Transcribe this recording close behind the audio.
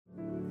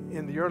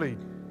in the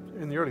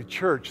early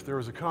church, there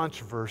was a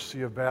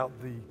controversy about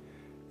the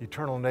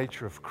eternal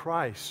nature of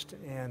Christ,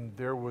 and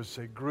there was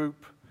a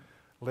group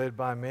led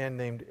by a man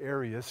named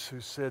Arius who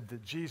said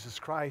that Jesus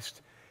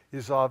Christ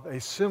is of a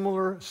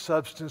similar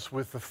substance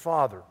with the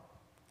Father.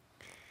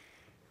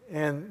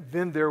 And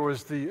then there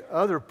was the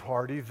other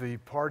party, the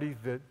party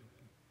that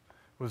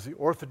was the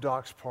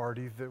Orthodox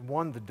party that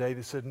won the day,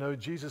 that said, no,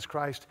 Jesus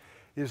Christ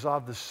is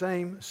of the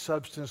same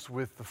substance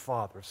with the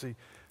Father. See,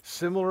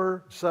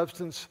 similar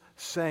substance,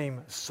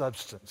 same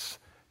substance.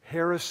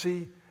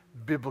 Heresy,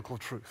 biblical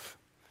truth.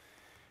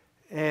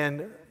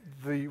 And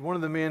one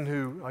of the men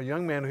a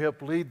young man who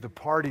helped lead the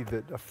party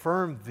that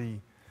affirmed the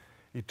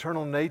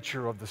eternal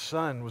nature of the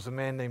Son was a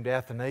man named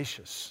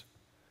Athanasius.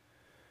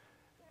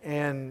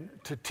 And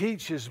to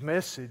teach his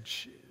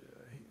message,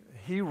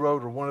 he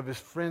wrote, or one of his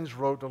friends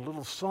wrote, a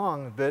little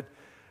song that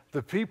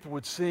the people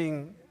would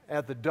sing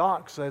at the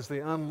docks as they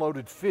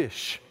unloaded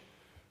fish.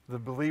 The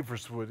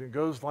believers would. It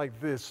goes like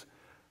this: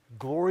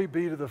 glory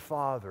be to the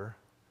Father,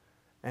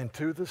 and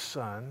to the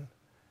Son,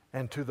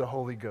 and to the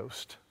Holy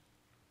Ghost,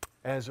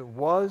 as it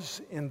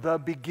was in the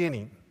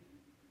beginning,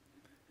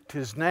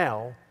 'tis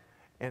now,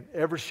 and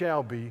ever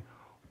shall be,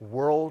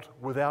 world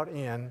without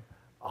end.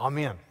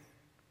 Amen.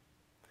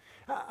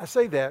 I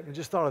say that, and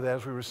just thought of that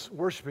as we were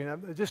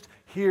worshiping, just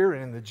here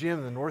and in the gym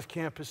in the North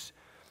Campus.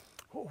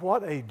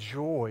 What a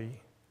joy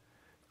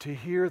to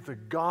hear the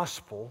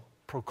gospel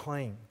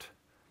proclaimed.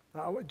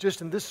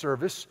 Just in this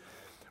service,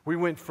 we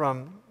went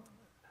from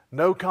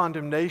no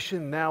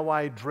condemnation, now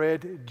I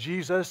dread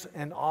Jesus,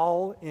 and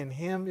all in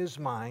Him is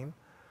mine,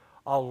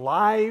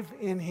 alive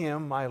in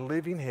Him, my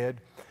living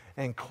head,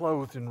 and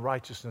clothed in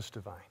righteousness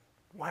divine.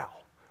 Wow.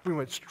 We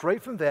went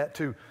straight from that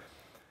to,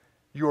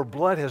 your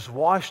blood has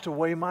washed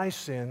away my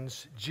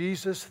sins.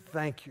 Jesus,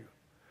 thank you.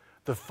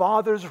 The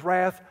Father's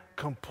wrath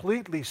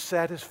completely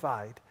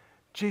satisfied.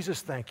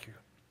 Jesus, thank you.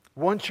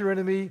 Once your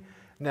enemy,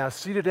 now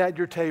seated at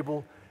your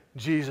table.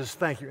 Jesus,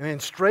 thank you. And then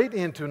straight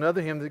into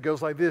another hymn that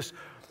goes like this: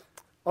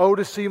 oh,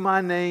 to see my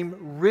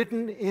name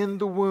written in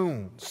the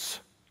wounds,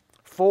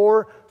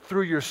 for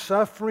through your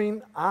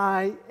suffering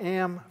I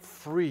am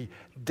free.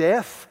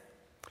 Death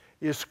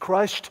is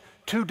crushed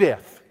to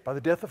death by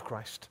the death of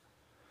Christ.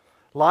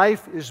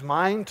 Life is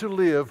mine to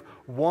live,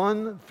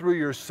 won through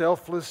your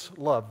selfless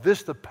love.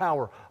 This the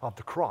power of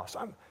the cross.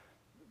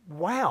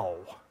 Wow.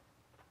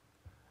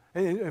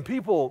 And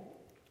people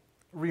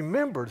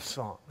remembered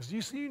songs.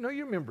 You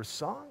remember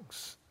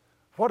songs.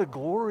 What a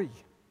glory.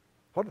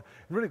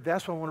 Really,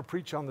 that's what I want to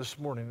preach on this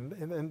morning.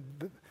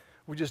 And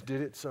we just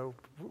did it, so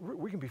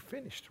we can be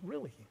finished,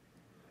 really.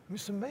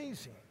 It's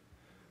amazing.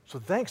 So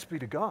thanks be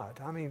to God.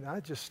 I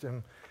just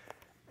am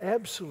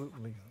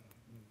absolutely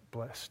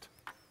blessed.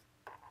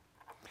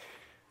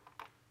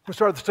 We'll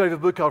start the study of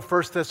a book called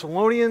 1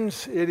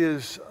 Thessalonians. It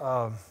is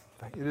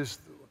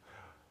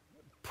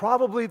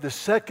probably the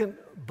second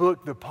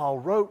book that Paul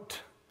wrote,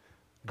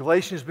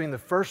 Galatians being the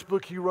first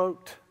book he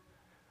wrote,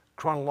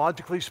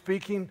 chronologically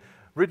speaking,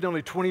 written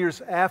only 20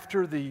 years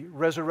after the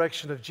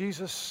resurrection of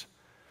Jesus,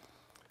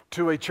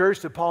 to a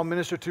church that Paul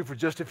ministered to for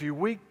just a few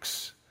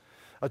weeks,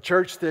 a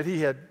church that he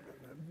had,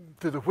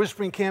 through the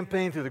whispering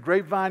campaign, through the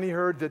grapevine, he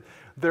heard that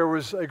there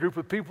was a group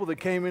of people that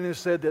came in and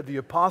said that the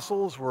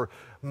apostles were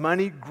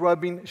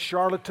money-grubbing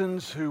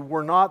charlatans who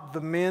were not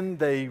the men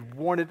they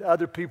wanted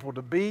other people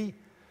to be.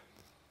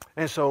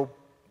 And so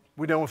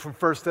we know from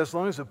 1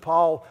 Thessalonians that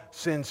Paul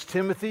sends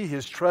Timothy,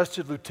 his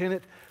trusted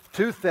lieutenant,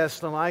 to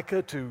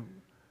Thessalonica to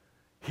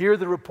hear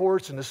the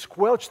reports and to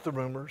squelch the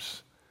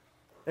rumors.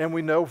 And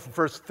we know from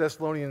 1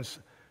 Thessalonians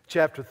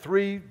chapter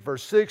 3,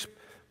 verse 6,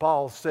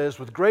 Paul says,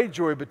 with great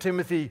joy, but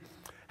Timothy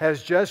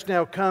has just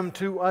now come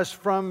to us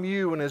from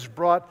you and has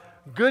brought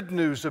good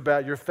news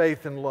about your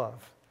faith and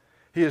love.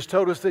 He has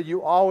told us that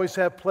you always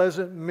have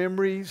pleasant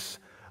memories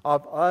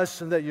of us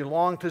and that you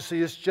long to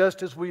see us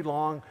just as we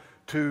long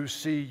to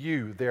see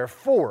you.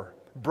 Therefore,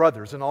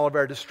 brothers, in all of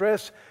our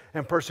distress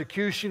and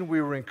persecution,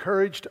 we were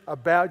encouraged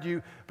about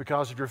you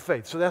because of your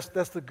faith. So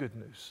that's the good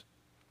news.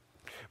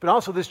 But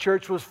also this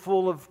church was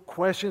full of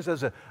questions.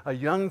 As a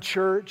young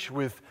church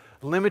with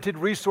limited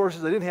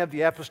resources, they didn't have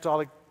the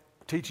apostolic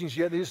teachings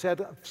yet. They just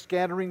had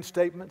scattering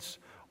statements,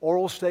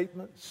 oral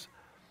statements.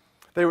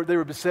 They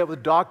were beset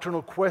with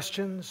doctrinal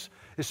questions,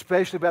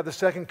 especially about the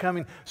second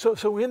coming.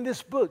 So in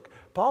this book,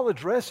 Paul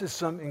addresses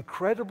some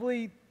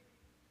incredibly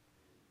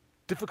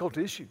difficult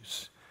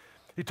issues.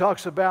 He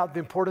talks about the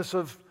importance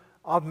of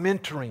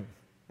mentoring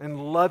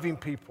and loving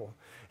people.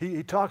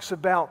 He talks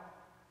about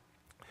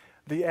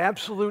the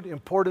absolute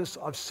importance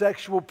of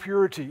sexual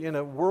purity in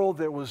a world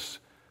that was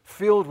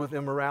filled with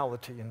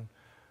immorality in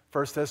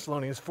 1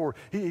 Thessalonians 4.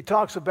 He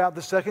talks about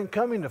the second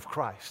coming of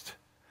Christ.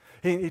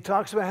 He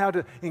talks about how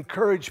to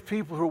encourage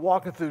people who are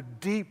walking through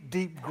deep,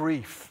 deep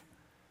grief.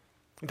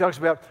 He talks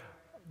about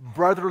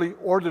brotherly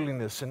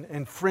orderliness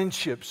and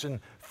friendships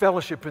and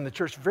fellowship in the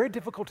church. Very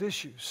difficult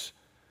issues.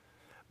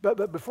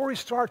 But before he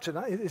starts it,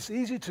 it's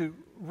easy to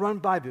run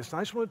by this. And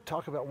I just want to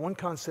talk about one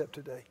concept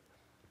today.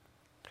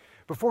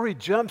 Before he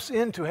jumps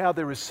into how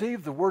they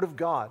receive the Word of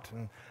God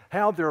and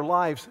how their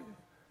lives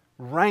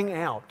rang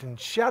out and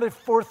shouted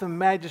forth the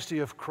majesty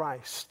of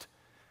Christ.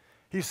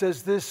 He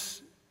says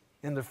this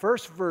in the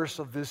first verse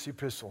of this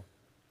epistle.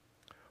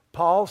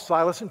 Paul,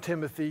 Silas, and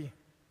Timothy,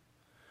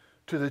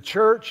 to the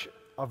church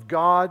of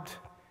God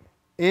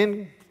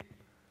in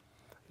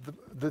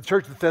the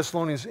church of the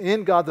Thessalonians,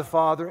 in God the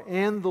Father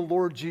and the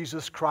Lord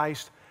Jesus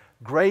Christ,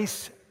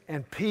 grace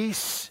and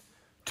peace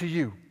to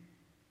you.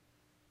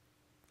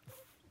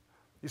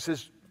 He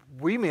says,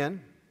 we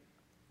men,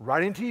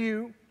 writing to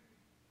you,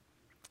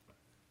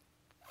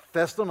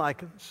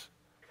 Thessalonians,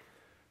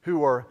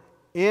 who are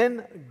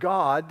in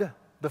God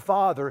the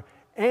Father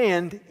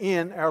and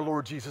in our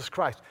Lord Jesus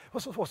Christ.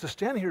 What's to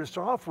stand here to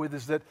start off with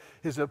is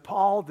that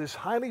Paul, this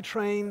highly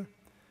trained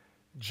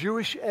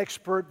Jewish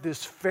expert,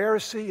 this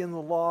Pharisee in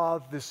the law,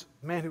 this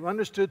man who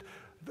understood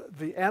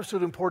the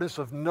absolute importance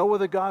of no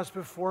other gods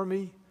before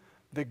me,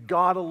 that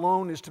God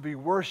alone is to be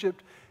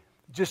worshiped.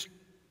 Just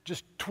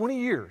 20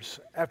 years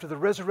after the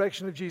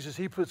resurrection of Jesus,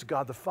 he puts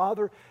God the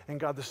Father and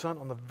God the Son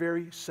on the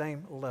very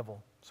same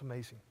level. It's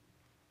amazing.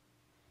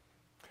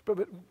 But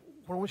what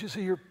I want you to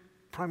see here,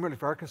 primarily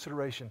for our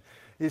consideration,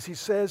 is he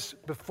says,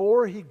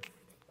 before he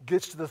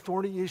gets to the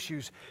thorny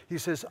issues, he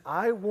says,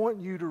 I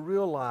want you to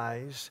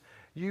realize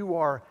you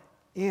are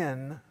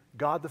in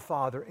God the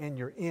Father and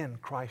you're in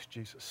Christ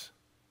Jesus.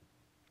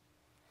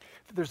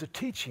 There's a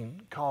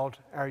teaching called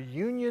our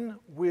union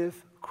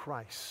with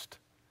Christ.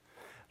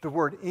 The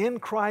word in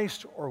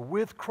Christ or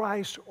with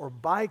Christ or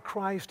by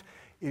Christ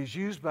is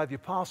used by the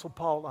Apostle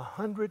Paul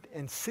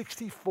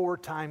 164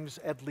 times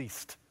at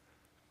least.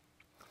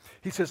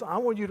 He says, I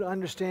want you to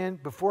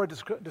understand, before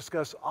I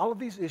discuss all of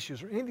these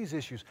issues or any of these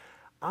issues,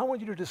 I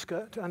want you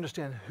to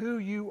understand who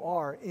you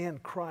are in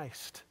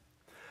Christ.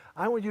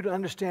 I want you to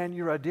understand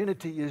your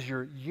identity is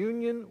your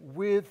union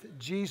with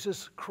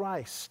Jesus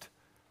Christ.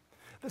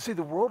 Let's see,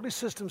 the worldly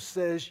system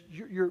says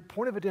your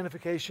point of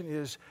identification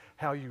is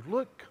how you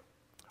look,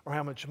 or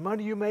how much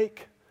money you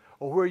make,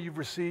 or where you've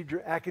received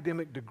your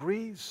academic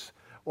degrees,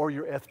 or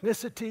your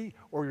ethnicity,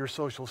 or your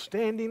social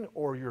standing,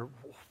 or your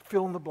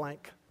fill in the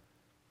blank.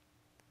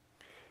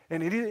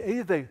 And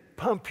either they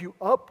pump you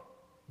up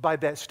by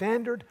that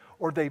standard,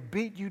 or they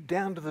beat you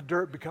down to the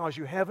dirt because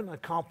you haven't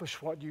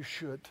accomplished what you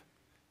should.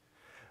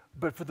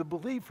 But for the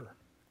believer,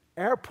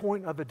 our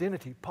point of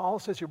identity, Paul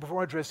says here,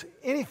 before I address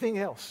anything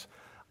else,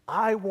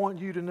 I want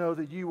you to know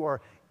that you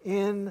are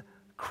in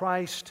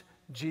Christ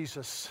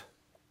Jesus.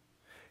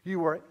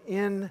 You are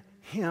in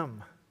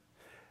Him.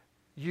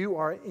 You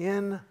are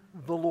in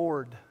the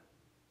Lord.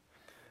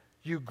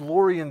 You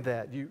glory in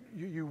that.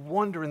 You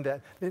wonder in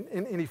that.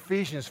 In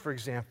Ephesians, for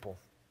example,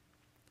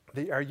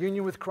 our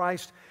union with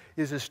Christ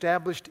is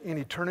established in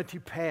eternity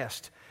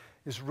past.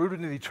 Is rooted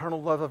in the eternal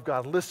love of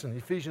God. Listen,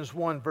 Ephesians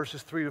 1,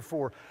 verses 3 to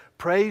 4.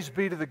 Praise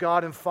be to the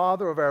God and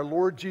Father of our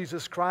Lord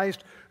Jesus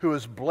Christ, who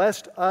has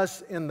blessed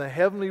us in the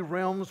heavenly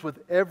realms with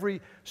every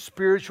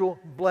spiritual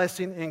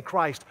blessing in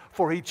Christ.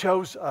 For He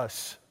chose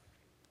us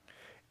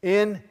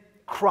in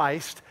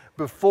Christ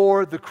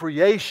before the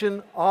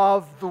creation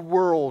of the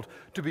world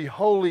to be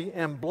holy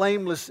and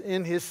blameless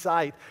in His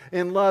sight.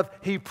 In love,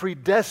 He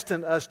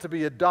predestined us to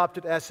be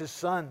adopted as His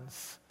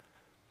sons.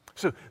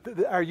 So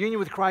our union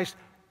with Christ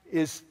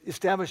is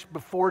established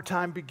before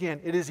time began.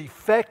 It is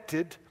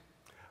effected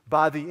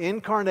by the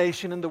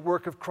incarnation and the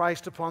work of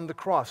Christ upon the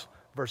cross.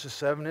 Verses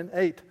 7 and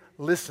 8.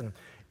 Listen.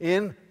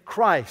 In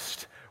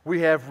Christ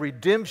we have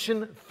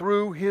redemption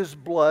through His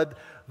blood,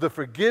 the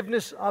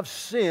forgiveness of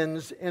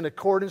sins in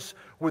accordance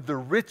with the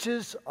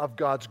riches of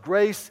God's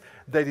grace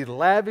that He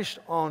lavished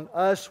on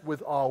us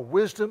with all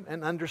wisdom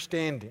and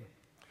understanding.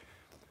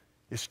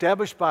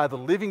 Established by the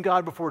living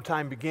God before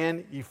time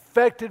began,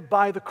 effected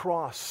by the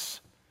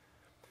cross,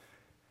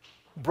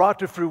 brought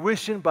to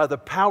fruition by the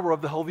power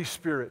of the Holy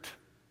Spirit.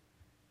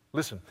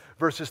 Listen,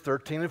 verses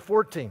 13 and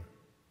 14.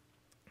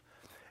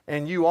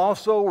 And you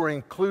also were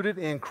included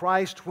in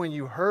Christ when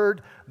you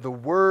heard the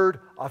word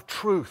of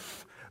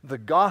truth, the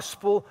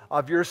gospel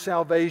of your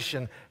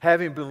salvation.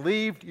 Having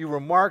believed, you were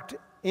marked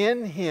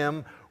in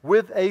Him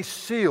with a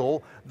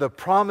seal, the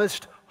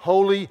promised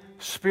Holy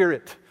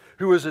Spirit,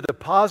 who is a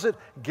deposit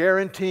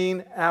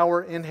guaranteeing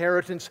our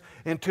inheritance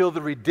until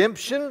the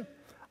redemption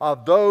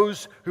of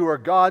those who are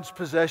God's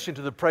possession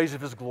to the praise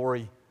of His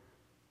glory.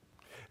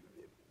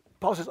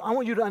 Paul says, I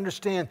want you to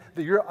understand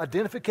that your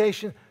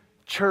identification,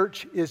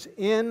 church, is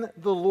in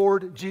the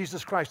Lord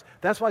Jesus Christ.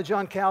 That's why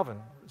John Calvin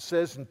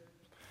says in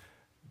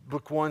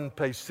Book 1,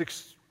 page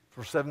 6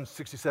 or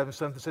 767,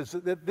 something says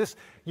that this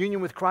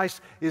union with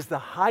Christ is the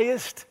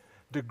highest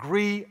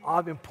degree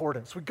of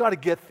importance. We've got to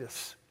get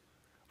this.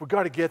 We've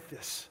got to get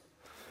this.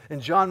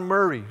 And John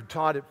Murray, who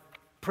taught at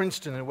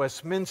Princeton and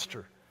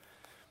Westminster,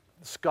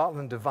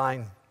 Scotland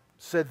divine,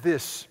 said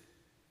this.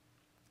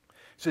 He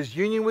says,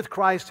 union with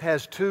Christ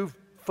has two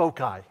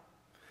foci.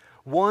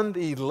 One,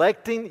 the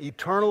electing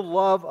eternal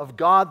love of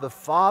God the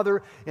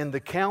Father in the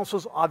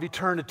councils of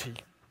eternity.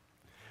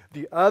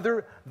 The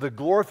other, the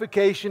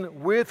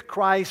glorification with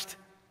Christ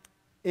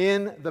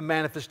in the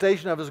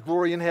manifestation of His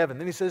glory in heaven.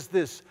 Then he says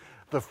this,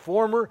 the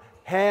former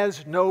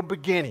has no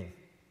beginning.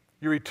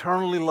 You're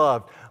eternally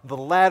loved. The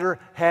latter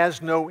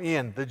has no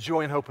end, the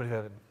joy and hope of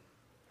heaven.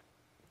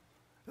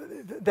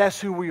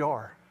 That's who we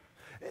are.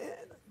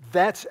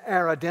 That's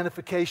our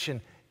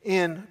identification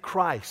in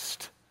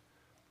Christ.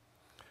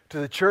 To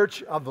the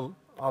church of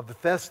the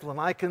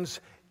Thessalonians,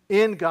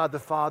 in God the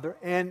Father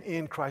and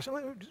in Christ.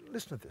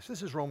 Listen to this.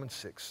 This is Romans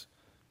 6.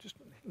 Just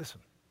listen.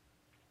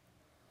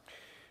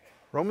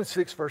 Romans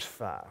 6, verse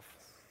 5.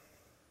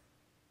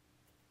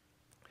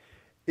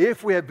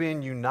 If we have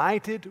been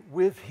united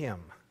with Him,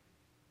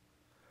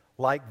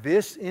 like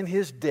this in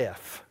His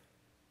death,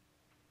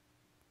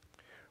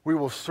 we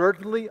will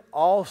certainly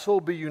also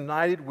be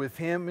united with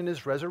Him in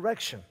His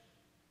resurrection.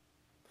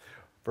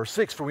 Verse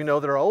 6, for we know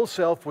that our old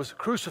self was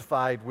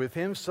crucified with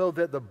Him so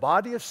that the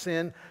body of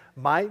sin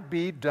might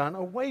be done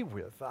away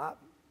with.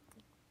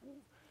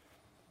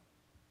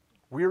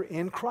 We're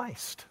in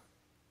Christ.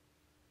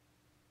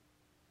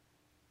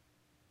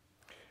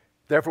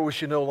 Therefore, we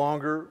should no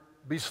longer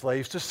be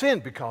slaves to sin,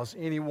 because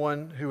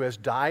anyone who has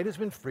died has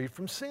been freed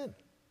from sin.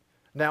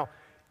 Now,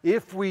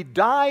 if we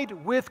died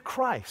with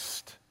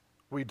Christ,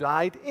 we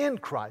died in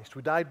Christ,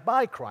 we died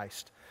by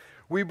Christ,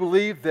 we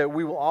believe that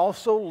we will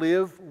also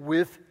live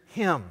with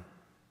Him.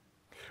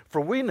 For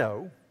we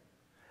know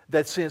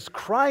that since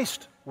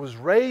Christ was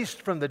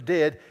raised from the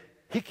dead,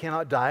 He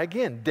cannot die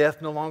again.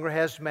 Death no longer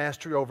has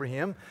mastery over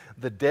Him.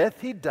 The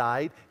death He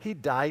died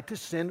to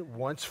sin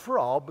once for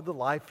all, but the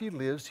life He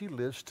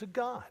lives to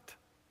God.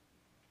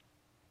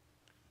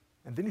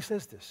 And then He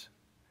says this,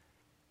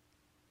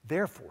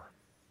 therefore,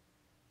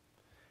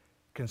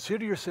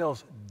 consider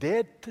yourselves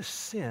dead to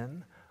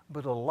sin,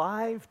 but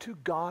alive to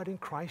God in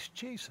Christ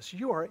Jesus.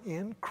 You are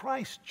in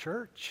Christ,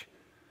 church.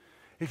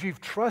 If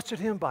you've trusted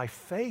Him by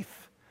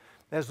faith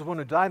as the one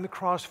who died on the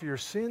cross for your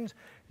sins,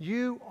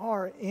 you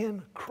are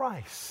in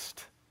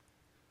Christ.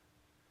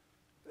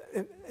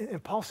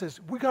 And Paul says,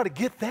 we got to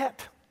get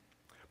that.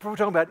 Before we're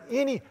talking about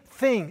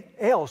anything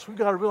else, we've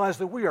got to realize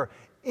that we are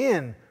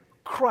in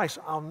Christ.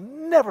 I'll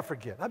never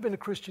forget. I've been a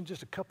Christian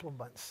just a couple of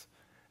months.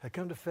 I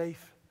come to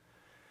faith.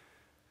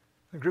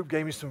 The group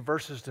gave me some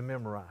verses to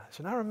memorize.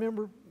 And I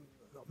remember,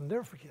 I'll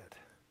never forget,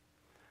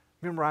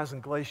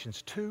 memorizing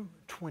Galatians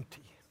 2:20.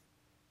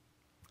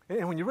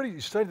 And when you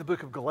study the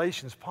book of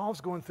Galatians, Paul's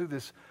going through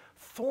this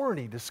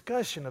thorny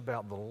discussion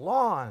about the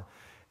law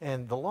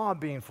and the law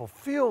being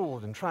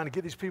fulfilled and trying to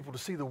get these people to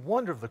see the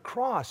wonder of the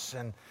cross.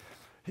 And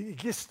he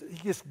gets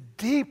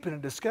deep in a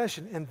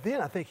discussion, and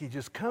then I think he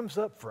just comes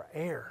up for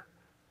air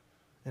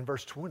in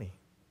verse 20.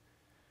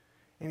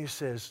 And he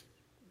says,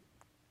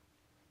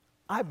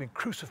 I've been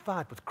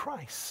crucified with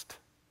Christ.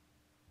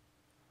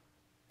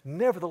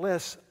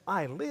 Nevertheless,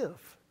 I live.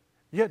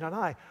 Yet not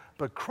I,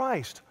 but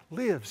Christ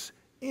lives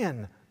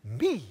in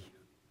me.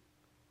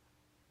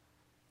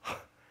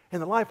 In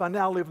the life I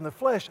now live in the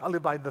flesh, I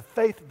live by the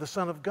faith of the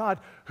Son of God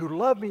who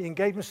loved me and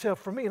gave Himself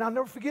for me. And I'll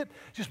never forget,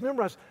 just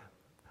memorize,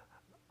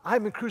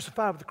 I've been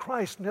crucified with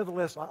Christ,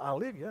 nevertheless I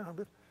live. Yeah, I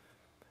live.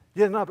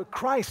 Yet not, but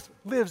Christ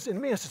lives in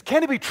me. I says,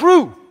 can it be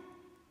true?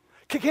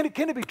 Can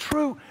it be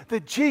true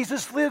that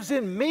Jesus lives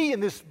in me, in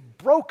this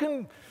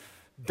broken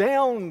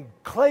down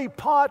clay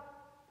pot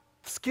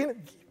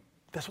skin?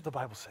 That's what the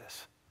Bible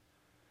says.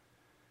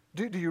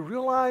 Do you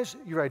realize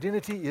your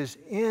identity is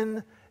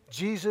in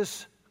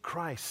Jesus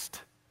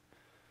Christ?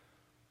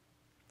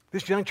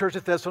 This young church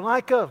at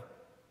Thessalonica,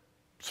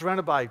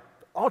 surrounded by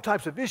all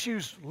types of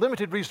issues,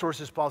 limited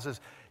resources, Paul says,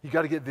 you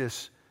got to get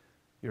this,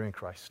 you're in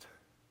Christ.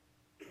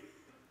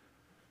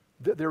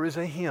 There is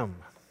a hymn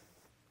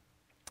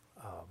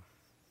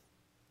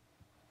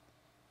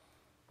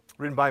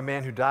written by a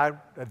man who died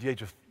at the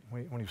age of,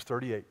 when he was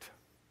 38.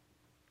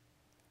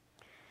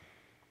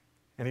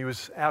 And he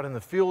was out in the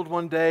field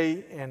one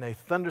day, and a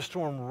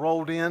thunderstorm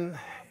rolled in,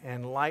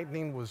 and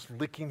lightning was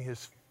licking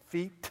his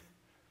feet.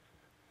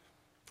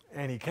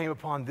 And he came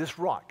upon this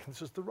rock.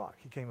 This is the rock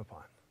he came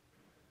upon.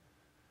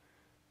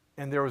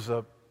 And there was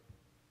a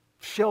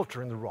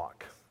shelter in the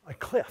rock, a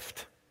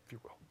cleft, if you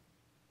will.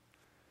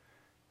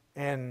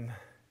 And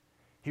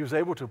he was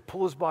able to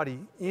pull his body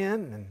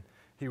in, and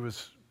he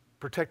was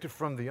protected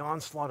from the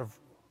onslaught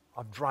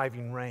of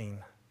driving rain.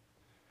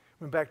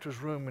 Went back to his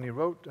room, and he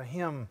wrote a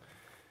hymn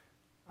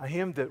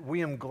that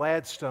William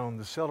Gladstone,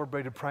 the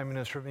celebrated Prime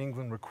Minister of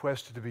England,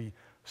 requested to be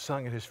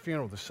sung at his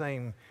funeral, the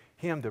same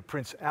hymn that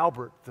Prince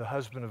Albert, the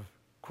husband of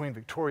Queen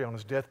Victoria on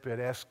his deathbed,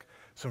 asked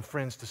some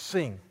friends to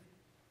sing.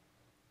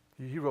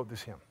 He wrote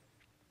this hymn.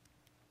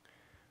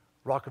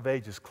 Rock of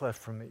Ages, cleft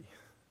for me.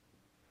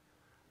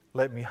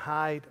 Let me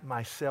hide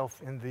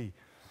myself in thee.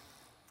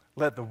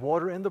 Let the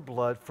water and the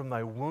blood from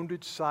thy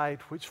wounded side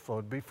which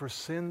flowed be for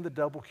sin the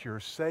double cure.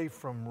 Save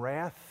from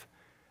wrath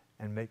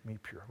and make me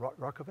pure.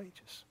 Rock of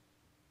Ages.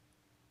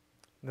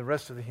 And the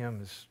rest of the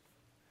hymn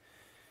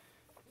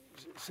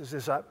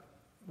says,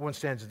 one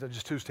stanza,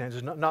 just two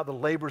stanzas. Not the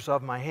labors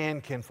of my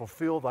hand can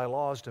fulfill thy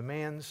law's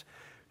demands.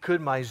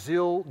 Could my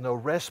zeal no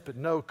respite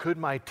know? Could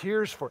my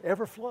tears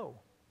forever flow?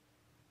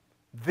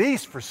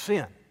 These for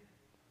sin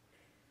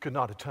could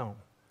not atone.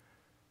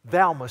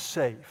 Thou must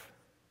save,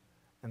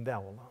 and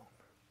thou alone.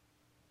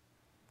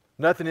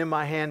 Nothing in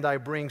my hand I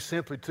bring,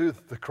 simply to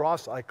the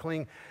cross I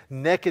cling.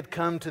 Naked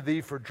come to thee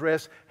for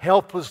dress,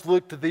 helpless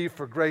look to thee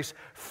for grace.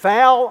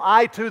 Foul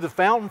I to the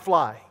fountain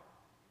fly.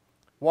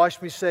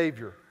 Wash me,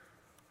 Savior,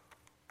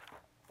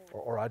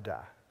 or I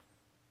die.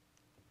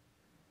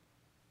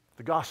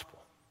 The gospel.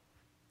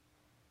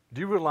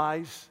 Do you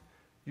realize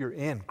you're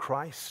in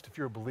Christ if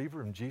you're a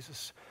believer in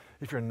Jesus?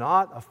 If you're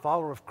not a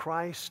follower of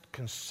Christ,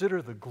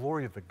 consider the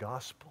glory of the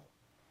gospel.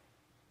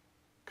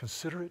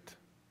 Consider it.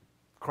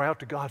 Cry out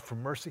to God for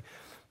mercy.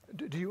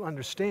 Do you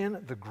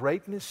understand the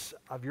greatness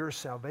of your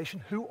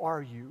salvation? Who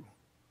are you?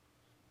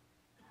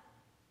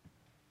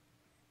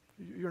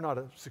 You're not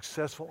a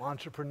successful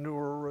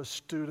entrepreneur or a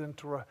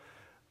student or an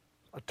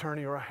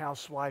attorney or a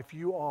housewife.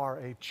 You are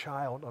a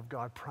child of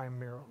God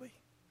primarily.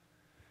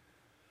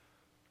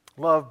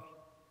 Loved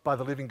by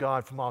the living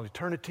God from all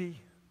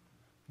eternity.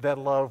 That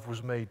love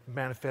was made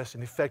manifest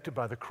and effective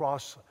by the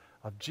cross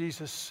of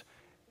Jesus,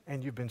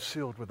 and you've been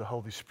sealed with the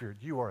Holy Spirit.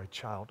 You are a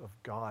child of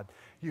God.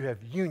 You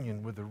have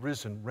union with the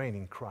risen,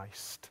 reigning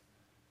Christ.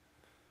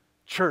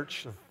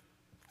 Church of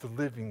the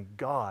living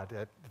God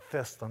at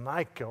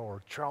Thessalonica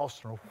or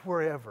Charleston or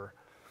wherever.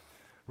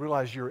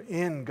 Realize you're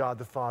in God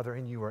the Father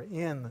and you are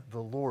in the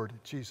Lord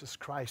Jesus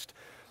Christ.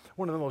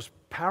 One of the most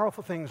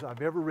powerful things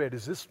I've ever read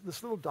is this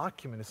little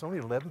document. It's only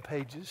 11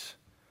 pages.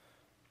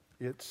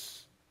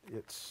 It's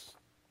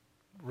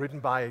written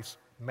by a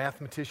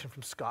mathematician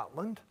from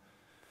Scotland.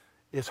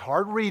 It's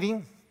hard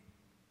reading,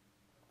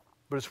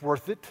 but it's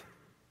worth it.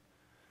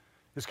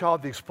 It's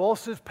called The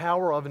Expulsive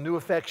Power of a New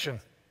Affection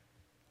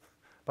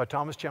by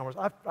Thomas Chalmers.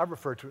 I've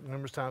referred to it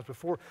numerous times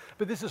before,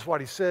 but this is what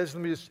he says.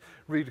 Let me just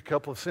read a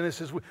couple of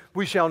sentences.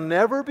 We shall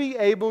never be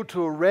able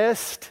to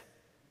arrest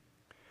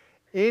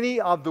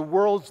any of the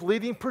world's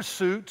leading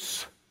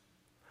pursuits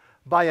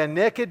by a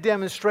naked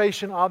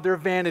demonstration of their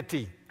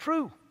vanity.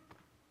 True.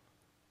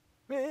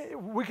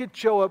 We could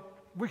show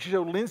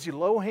Lindsay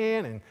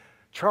Lohan and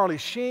Charlie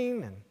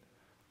Sheen and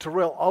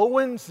Terrell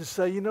Owens and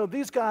say,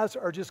 these guys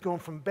are just going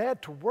from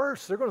bad to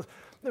worse.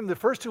 The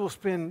first two will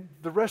spend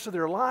the rest of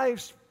their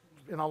lives,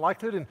 in all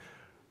likelihood, in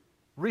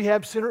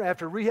rehab center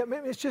after rehab.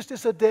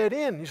 It's a dead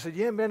end. You said,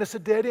 yeah, man, it's a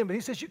dead end. But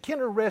he says you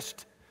can't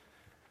arrest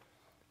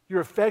your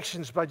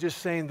affections by just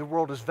saying the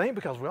world is vain,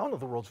 because we all know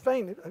the world's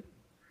vain.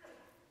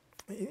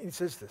 He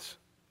says this.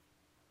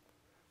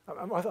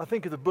 I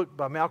think of the book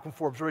by Malcolm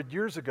Forbes, read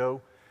years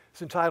ago.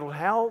 It's entitled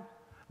How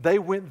They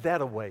Went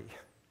That Away.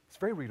 It's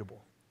very readable.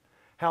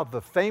 How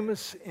the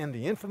famous and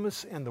the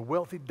infamous and the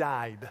wealthy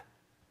died.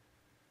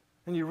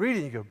 And you read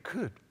it and you go,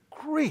 good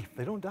grief,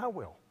 they don't die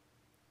well.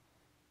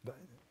 But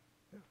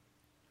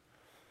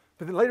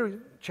then later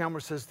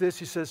Chalmers says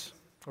this,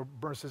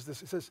 Burns says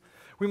this, he says,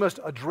 we must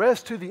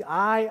address to the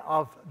eye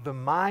of the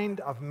mind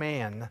of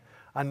man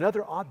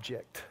another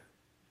object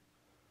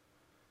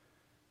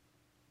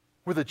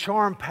with a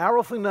charm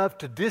powerful enough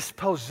to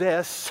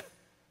dispossess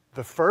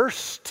the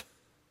first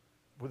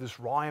with its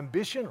raw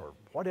ambition or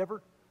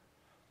whatever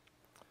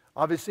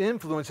of its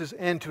influences,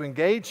 and to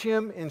engage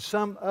him in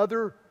some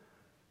other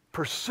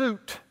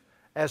pursuit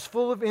as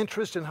full of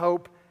interest and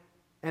hope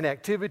and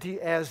activity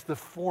as the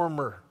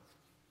former.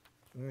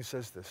 And he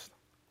says this.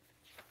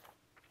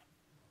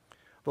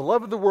 The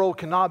love of the world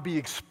cannot be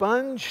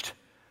expunged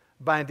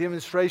by a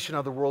demonstration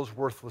of the world's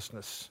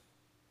worthlessness.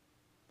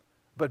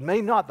 But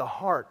may not the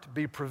heart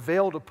be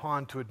prevailed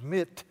upon to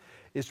admit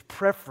its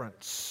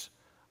preference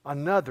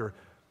another,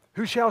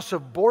 who shall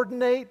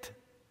subordinate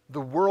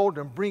the world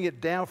and bring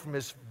it down from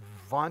its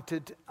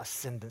vaunted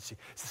ascendancy?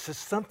 This is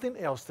something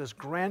else that's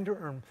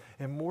grander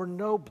and more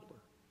nobler.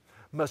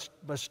 Must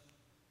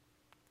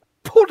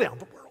pull down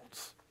the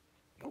world's,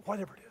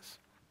 whatever it is.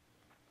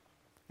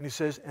 And he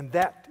says, and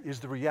that is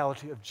the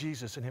reality of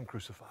Jesus and Him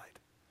crucified.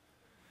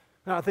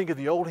 Now I think of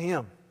the old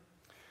hymn,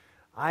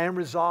 I am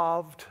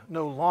resolved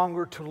no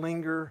longer to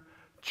linger,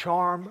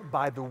 charmed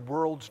by the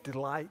world's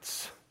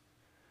delights.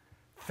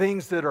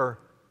 Things that are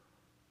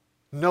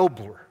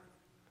nobler,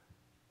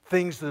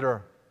 things that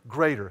are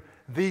greater.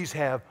 These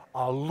have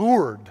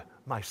allured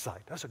my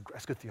sight. That's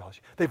good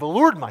theology. They've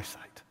allured my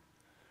sight.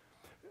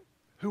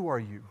 Who are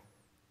you?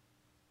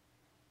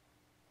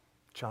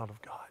 Child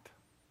of God.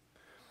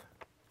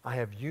 I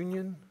have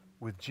union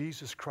with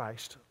Jesus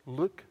Christ.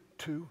 Look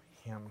to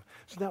Him.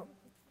 So now,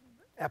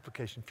 a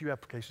few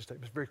application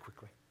statements very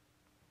quickly.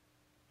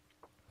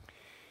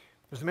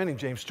 There's a man named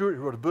James Stewart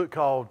who wrote a book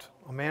called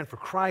A Man for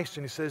Christ,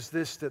 and he says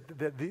this,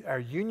 that our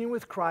union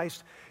with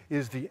Christ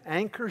is the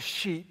anchor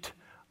sheet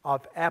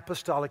of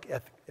apostolic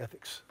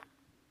ethics.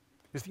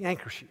 It's the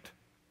anchor sheet.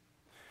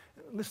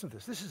 Listen to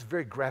this. This is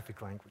very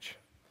graphic language.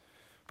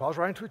 Paul's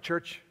writing to a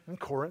church in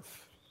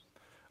Corinth,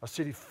 a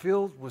city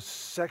filled with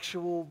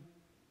sexual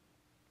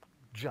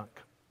junk.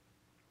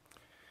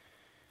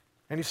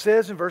 And he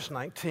says in verse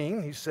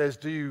 19, he says,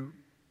 do you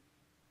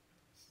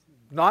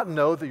not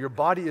know that your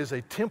body is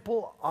a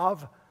temple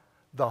of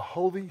the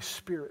Holy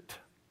Spirit?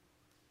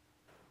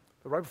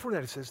 But right before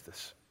that, he says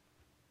this.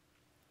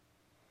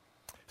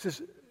 He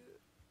says,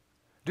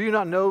 do you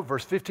not know,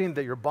 verse 15,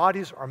 that your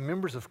bodies are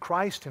members of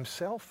Christ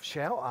Himself?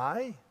 Shall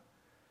I,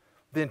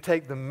 than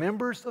take the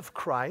members of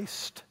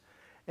Christ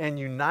and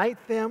unite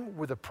them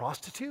with a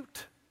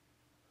prostitute?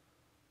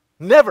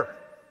 Never.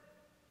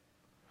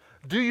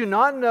 Do you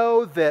not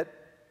know that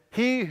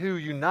he who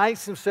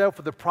unites himself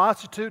with a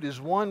prostitute is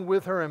one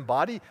with her in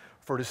body?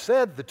 For it is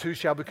said, the two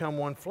shall become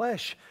one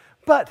flesh.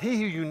 But he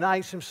who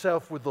unites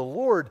himself with the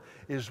Lord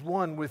is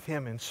one with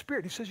him in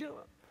spirit. He says, you know,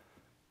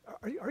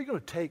 are you going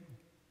to take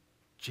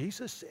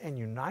Jesus and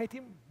unite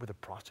him with a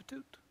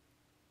prostitute?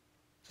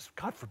 He says,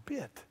 God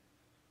forbid.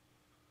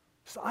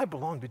 He says, I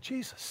belong to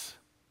Jesus.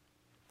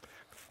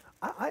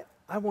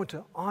 I want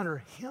to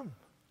honor him.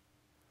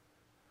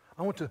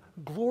 I want to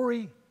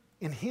glory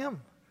in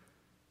him.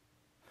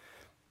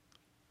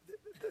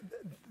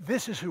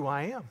 This is who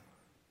I am.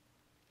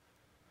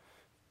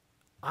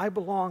 I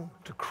belong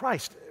to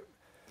Christ.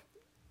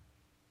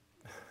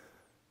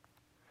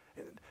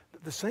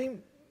 The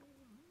same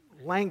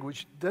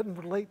language doesn't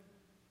relate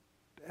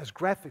as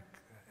graphic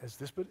as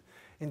this, but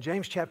in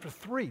James chapter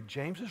 3,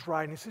 James is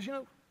writing, he says, you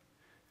know,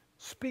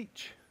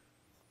 speech.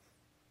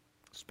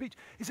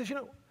 He says, you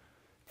know,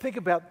 think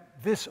about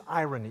this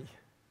irony.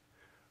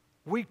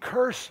 We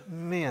curse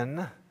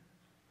men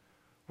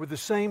with the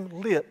same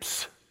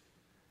lips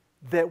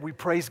that we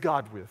praise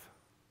God with.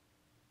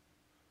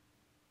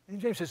 And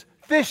James says,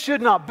 this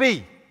should not be.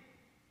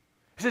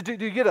 He says, do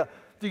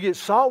you get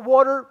salt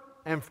water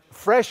and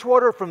fresh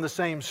water from the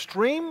same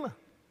stream? And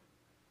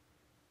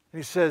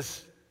he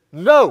says,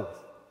 no.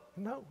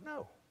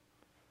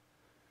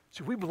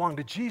 See, we belong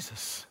to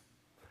Jesus.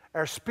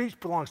 Our speech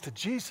belongs to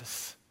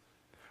Jesus.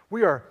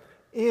 We are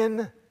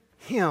in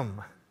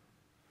him.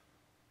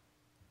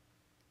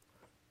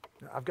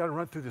 Now, I've got to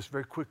run through this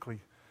very quickly,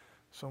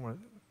 so I'm going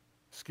to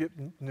skip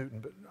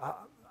Newton. But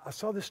I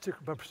saw this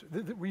sticker bumper.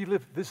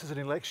 This is an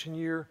election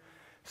year.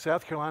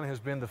 South Carolina has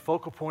been the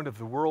focal point of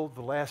the world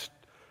the last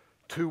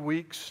 2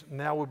 weeks.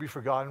 Now will be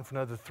forgotten for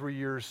another 3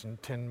 years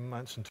and 10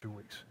 months and 2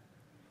 weeks.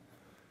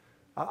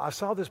 I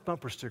saw this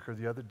bumper sticker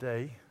the other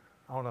day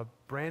on a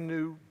brand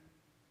new,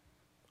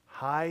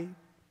 high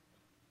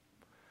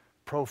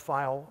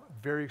profile,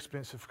 very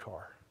expensive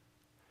car.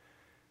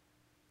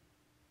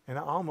 And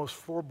I almost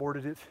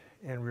floorboarded it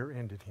and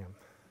rear-ended him.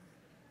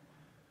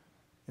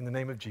 In the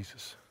name of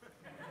Jesus.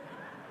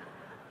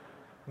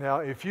 Now,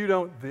 if you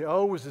don't, the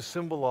O is a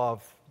symbol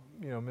of,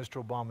 you know,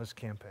 Mr. Obama's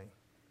campaign.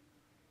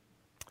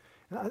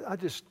 And I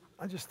just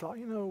thought,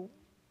 you know,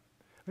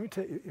 let me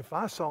tell you, if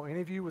I saw any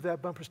of you with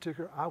that bumper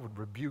sticker, I would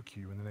rebuke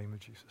you in the name of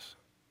Jesus.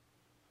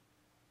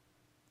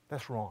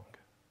 That's wrong.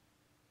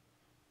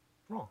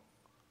 Wrong.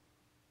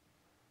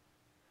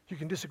 You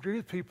can disagree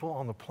with people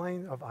on the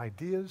plane of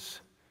ideas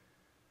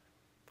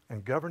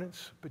and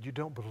governance, but you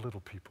don't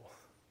belittle people.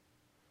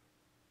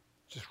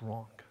 It's just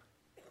wrong.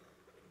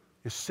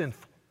 It's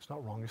sinful. It's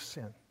not wrong, it's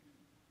sin.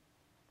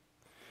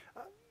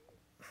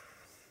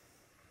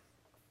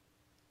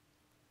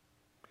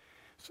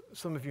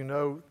 Some of you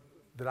know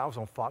that I was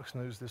on Fox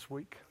News this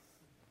week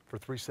for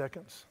 3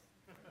 seconds.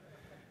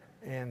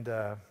 And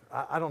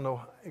I don't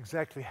know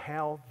exactly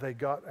how they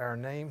got our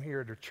name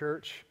here at our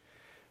church.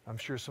 I'm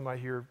sure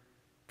somebody here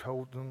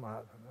told them.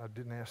 I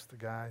didn't ask the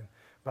guy.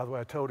 By the way,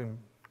 I told him,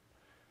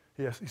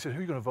 yes, he said, who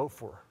are you going to vote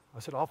for? I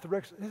said, off the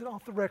record. He said,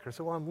 off the record. I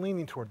said, well, I'm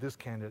leaning toward this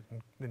candidate.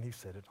 And then he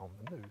said it on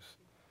the news.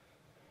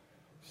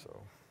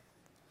 So,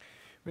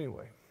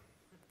 anyway.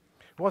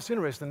 What's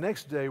interesting, the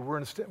next day we're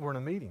in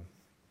a meeting.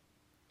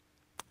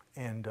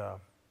 And I'll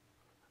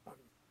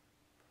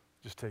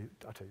tell you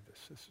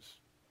this.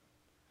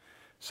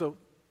 So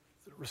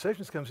the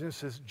receptionist comes in and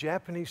says,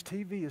 Japanese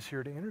TV is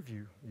here to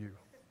interview you.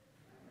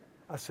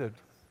 I said,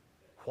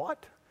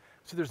 what?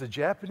 So there's a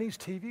Japanese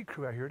TV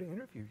crew out here to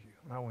interview you.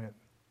 And I went,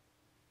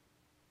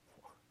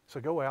 so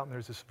I go out and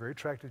there's this very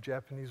attractive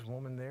Japanese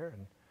woman there,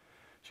 and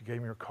she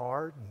gave me her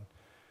card. And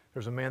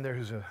there's a man there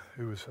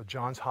who was a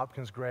Johns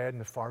Hopkins grad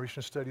and a Far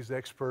Eastern Studies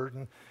expert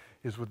and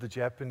is with the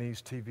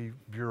Japanese TV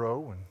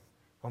Bureau. And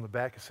on the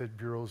back it said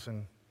bureaus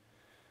in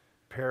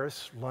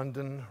Paris,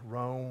 London,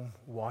 Rome,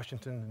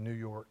 Washington, New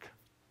York,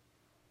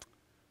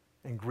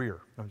 and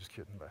Greer. No, I'm just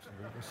kidding.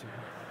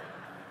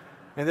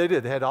 And they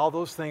did. They had all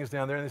those things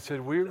down there, and they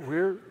said, we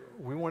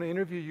want to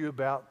interview you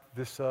about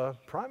this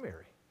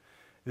primary.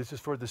 This is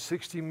for the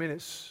 60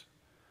 Minutes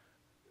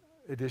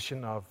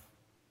edition of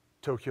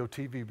Tokyo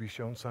TV be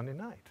shown Sunday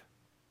night.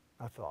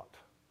 I thought,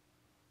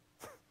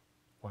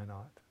 why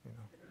not? You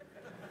know.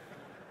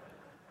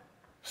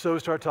 So we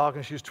started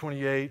talking. She was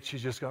 28. She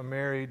just got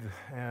married.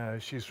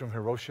 She's from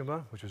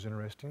Hiroshima, which was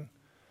interesting.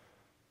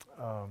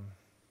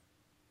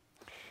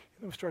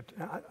 We started.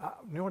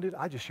 You know what I did?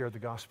 I just shared the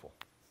gospel.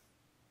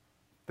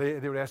 They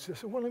would ask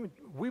us, well,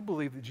 we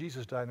believe that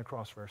Jesus died on the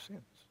cross for our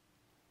sins.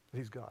 That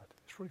he's God.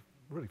 It's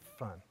really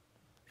fun.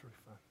 It's really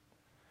fun.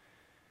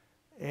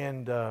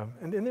 And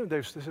then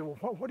they said, well,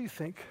 what do you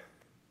think?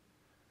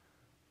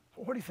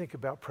 What do you think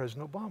about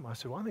President Obama? I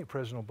said, well, I think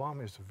President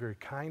Obama is a very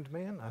kind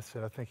man. I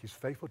said, I think he's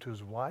faithful to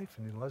his wife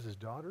and he loves his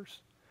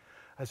daughters.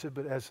 I said,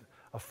 but as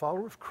a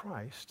follower of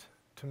Christ,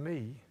 to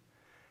me,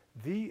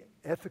 the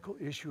ethical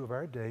issue of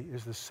our day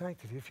is the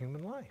sanctity of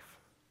human life.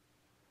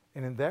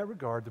 And in that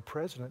regard, the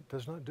president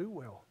does not do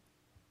well.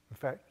 In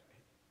fact,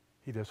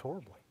 he does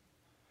horribly.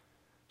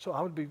 So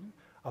I would be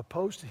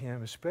opposed to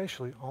him,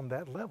 especially on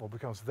that level,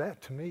 because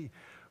that, to me,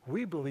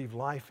 we believe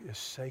life is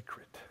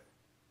sacred.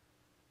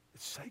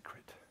 It's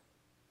sacred.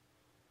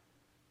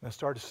 And I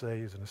start to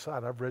say, as an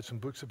aside, I've read some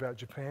books about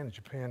Japan and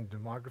Japan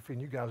demography,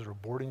 and you guys are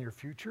aborting your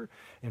future.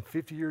 In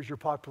 50 years, your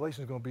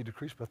population is going to be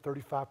decreased by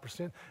 35%.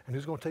 And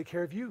who's going to take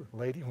care of you,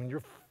 lady, when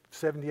you're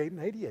 78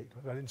 and 88?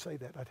 I didn't say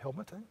that. I'd held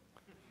my tongue.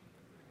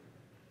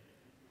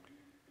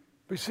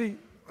 But you see,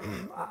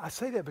 I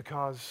say that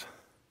because,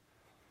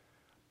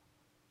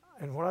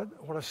 and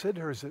what I said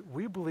to her is that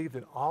we believe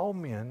that all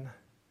men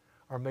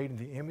are made in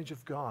the image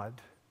of God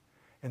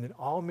and that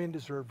all men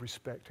deserve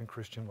respect in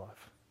Christian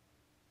love.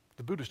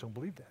 The Buddhists don't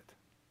believe that.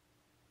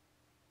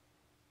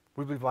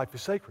 We believe life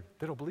is sacred.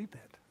 They don't believe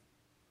that.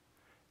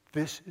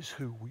 This is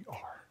who we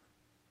are.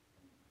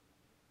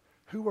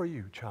 Who are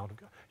you, child of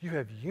God? You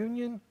have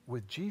union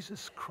with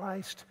Jesus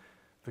Christ,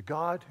 the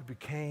God who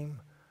became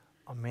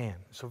a man.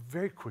 So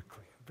very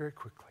quickly.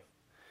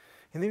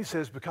 And then he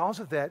says, because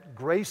of that,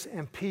 grace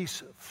and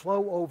peace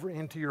flow over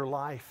into your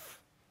life.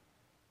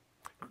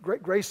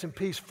 Grace and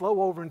peace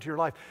flow over into your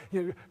life.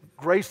 You know,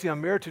 grace, the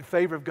unmerited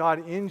favor of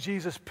God in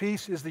Jesus.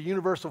 Peace is the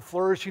universal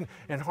flourishing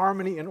and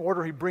harmony and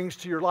order he brings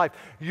to your life.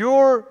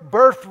 Your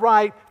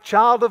birthright,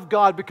 child of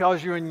God,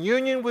 because you're in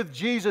union with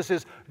Jesus,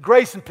 is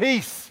grace and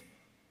peace.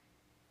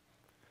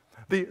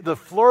 The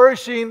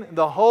flourishing,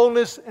 the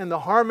wholeness, and the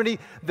harmony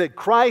that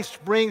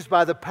Christ brings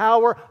by the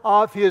power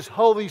of His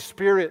Holy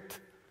Spirit.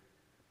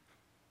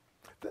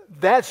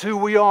 That's who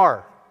we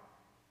are.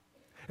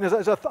 And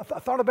as I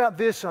thought about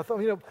this, I thought,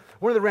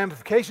 one of the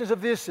ramifications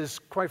of this is,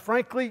 quite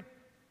frankly,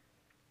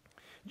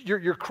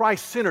 you're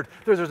Christ-centered.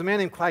 There's a man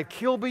named Clyde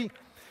Kilby,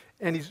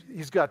 and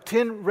he's got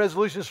 10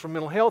 resolutions for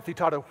mental health. He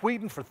taught at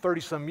Wheaton for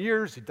 30-some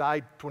years. He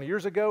died 20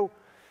 years ago.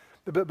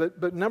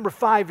 But number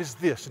 5 is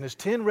this, and his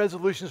 10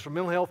 resolutions for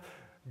mental health.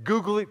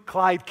 Google it,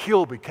 Clyde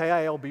Kilby,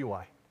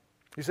 K-I-L-B-Y.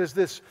 He says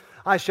this: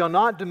 I shall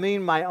not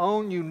demean my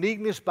own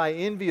uniqueness by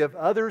envy of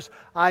others.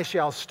 I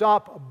shall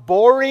stop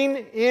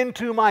boring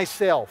into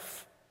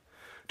myself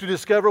to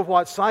discover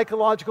what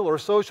psychological or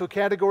social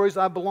categories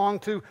I belong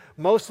to.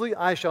 Mostly,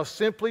 I shall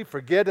simply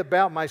forget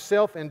about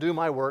myself and do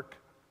my work.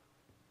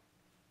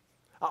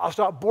 I'll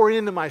stop boring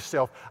into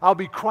myself. I'll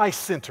be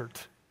Christ-centered.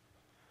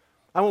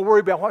 I won't worry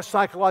about what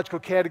psychological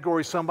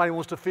category somebody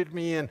wants to fit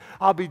me in.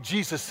 I'll be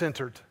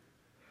Jesus-centered.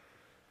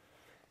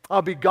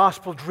 I'll be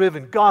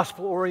gospel-driven,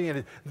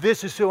 gospel-oriented.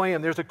 This is who I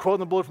am. There's a quote in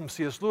the book from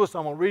C.S. Lewis.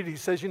 I'm going to read it. He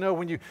says,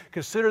 when you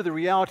consider the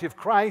reality of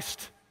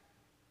Christ,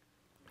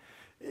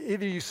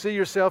 either you see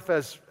yourself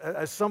as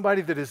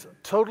somebody that is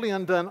totally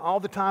undone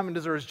all the time and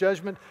deserves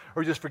judgment,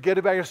 or you just forget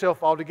about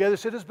yourself altogether.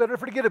 So it's better to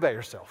forget about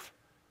yourself.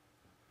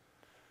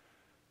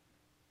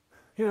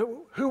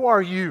 Who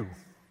are you?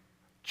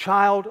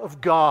 Child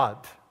of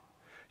God.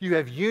 You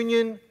have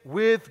union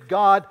with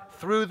God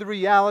through the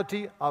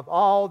reality of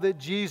all that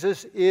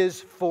Jesus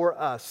is for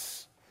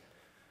us.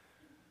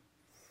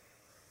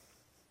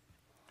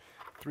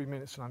 3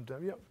 minutes and I'm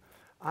done.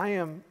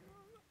 I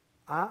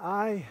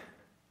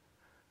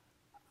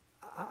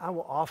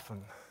will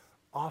often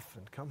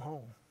come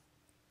home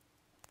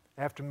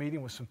after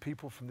meeting with some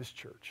people from this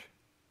church.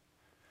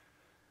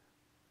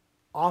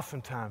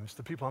 Oftentimes,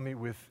 the people I meet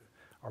with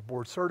are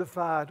board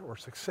certified or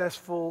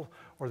successful,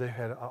 or they've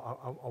had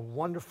a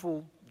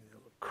wonderful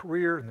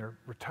career and they're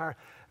retired.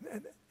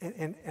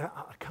 And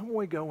I come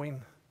away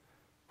going,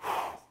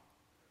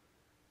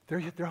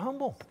 they're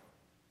humble.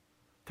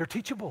 They're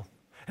teachable.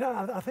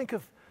 And I think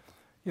of,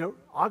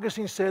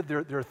 Augustine said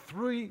there are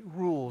 3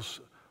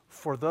 rules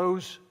for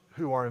those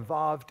who are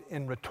involved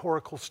in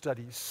rhetorical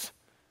studies.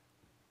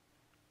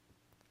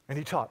 And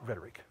he taught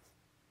rhetoric.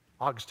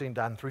 Augustine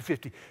died in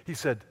 350. He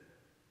said,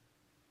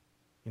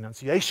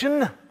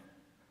 enunciation,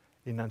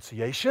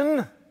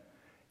 enunciation,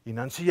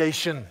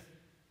 enunciation.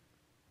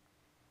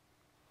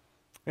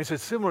 And he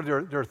said,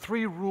 similarly, there are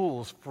 3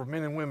 rules for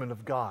men and women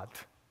of God.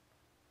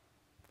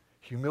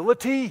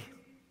 Humility,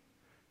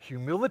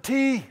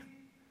 humility,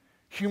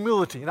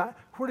 humility. And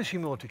where does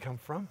humility come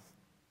from?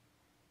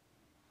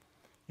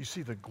 You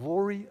see the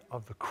glory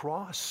of the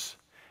cross,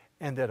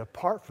 and that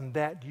apart from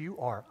that, you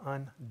are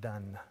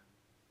undone.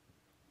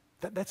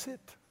 That's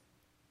it.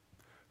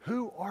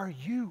 Who are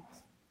you?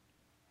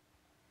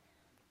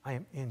 I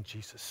am in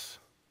Jesus,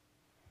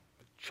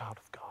 the child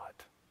of God.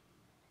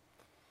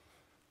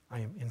 I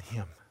am in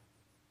Him.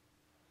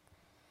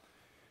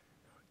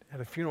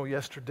 At a funeral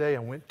yesterday I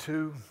went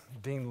to,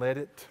 Dean led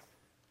it.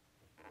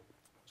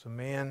 It was a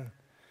man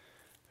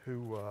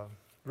who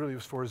really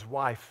was for his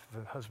wife.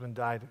 The husband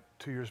died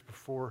 2 years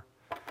before,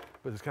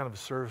 but it's kind of a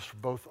service for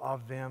both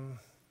of them.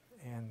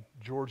 And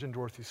George and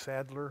Dorothy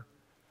Sadler.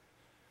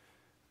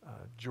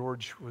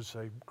 George was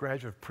a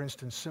graduate of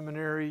Princeton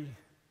Seminary,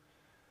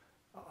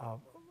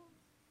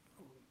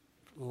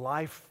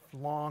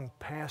 lifelong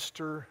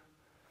pastor,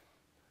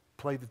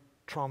 played the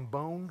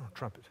trombone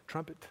or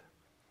trumpet.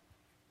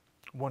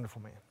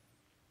 Wonderful man.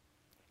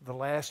 The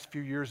last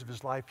few years of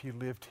his life he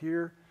lived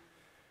here.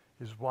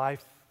 His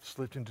wife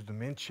slipped into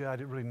dementia. I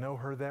didn't really know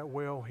her that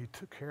well. He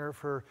took care of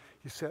her.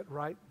 He sat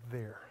right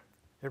there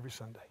every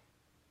Sunday.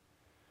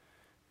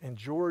 And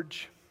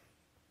George,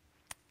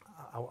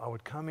 I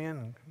would come in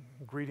and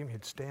greet him.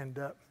 He'd stand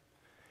up.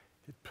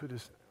 He'd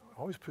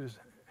always put his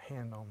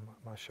hand on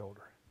my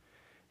shoulder.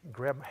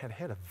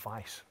 Had a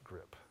vice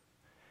grip.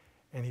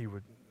 And he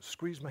would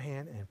squeeze my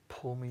hand and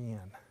pull me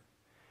in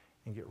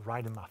and get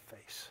right in my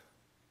face.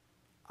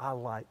 I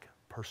like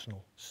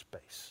personal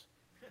space.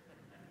 Okay.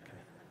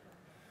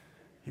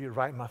 He'd get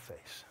right in my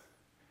face.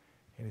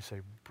 And he'd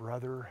say,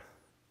 brother,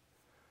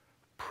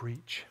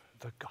 preach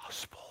the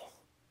gospel.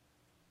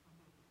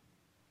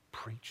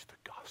 Preach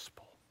the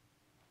gospel.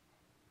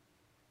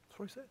 That's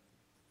what he said.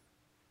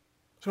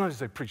 Sometimes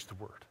he'd say, preach the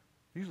word.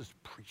 He usually says,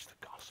 preach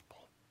the gospel.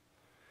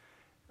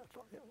 I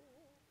thought,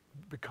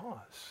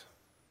 because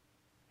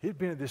he'd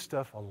been at this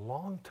stuff a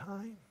long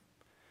time.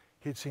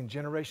 He'd seen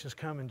generations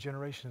come and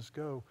generations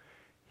go.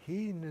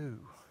 He knew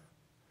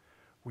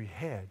we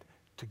had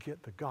to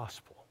get the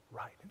gospel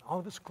right in all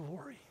of its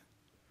glory.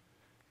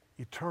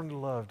 Eternal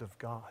love of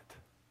God,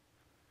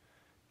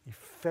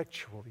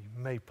 effectually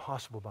made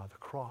possible by the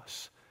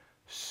cross,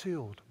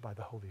 sealed by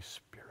the Holy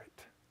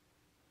Spirit.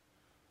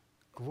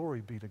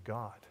 Glory be to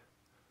God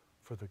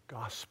for the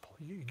gospel.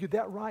 You get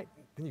that right,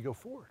 then you go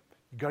forward.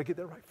 You got to get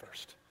that right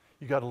first.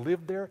 You got to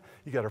live there.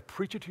 You got to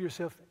preach it to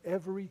yourself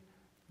every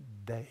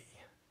day.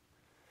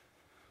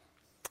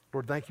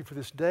 Lord, thank you for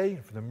this day,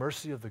 for the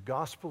mercy of the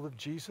gospel of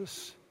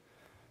Jesus.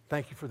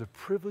 Thank you for the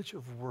privilege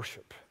of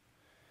worship.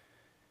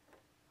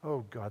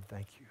 Oh, God,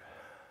 thank you.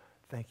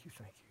 Thank you,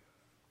 thank you.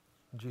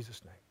 In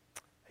Jesus'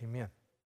 name, amen.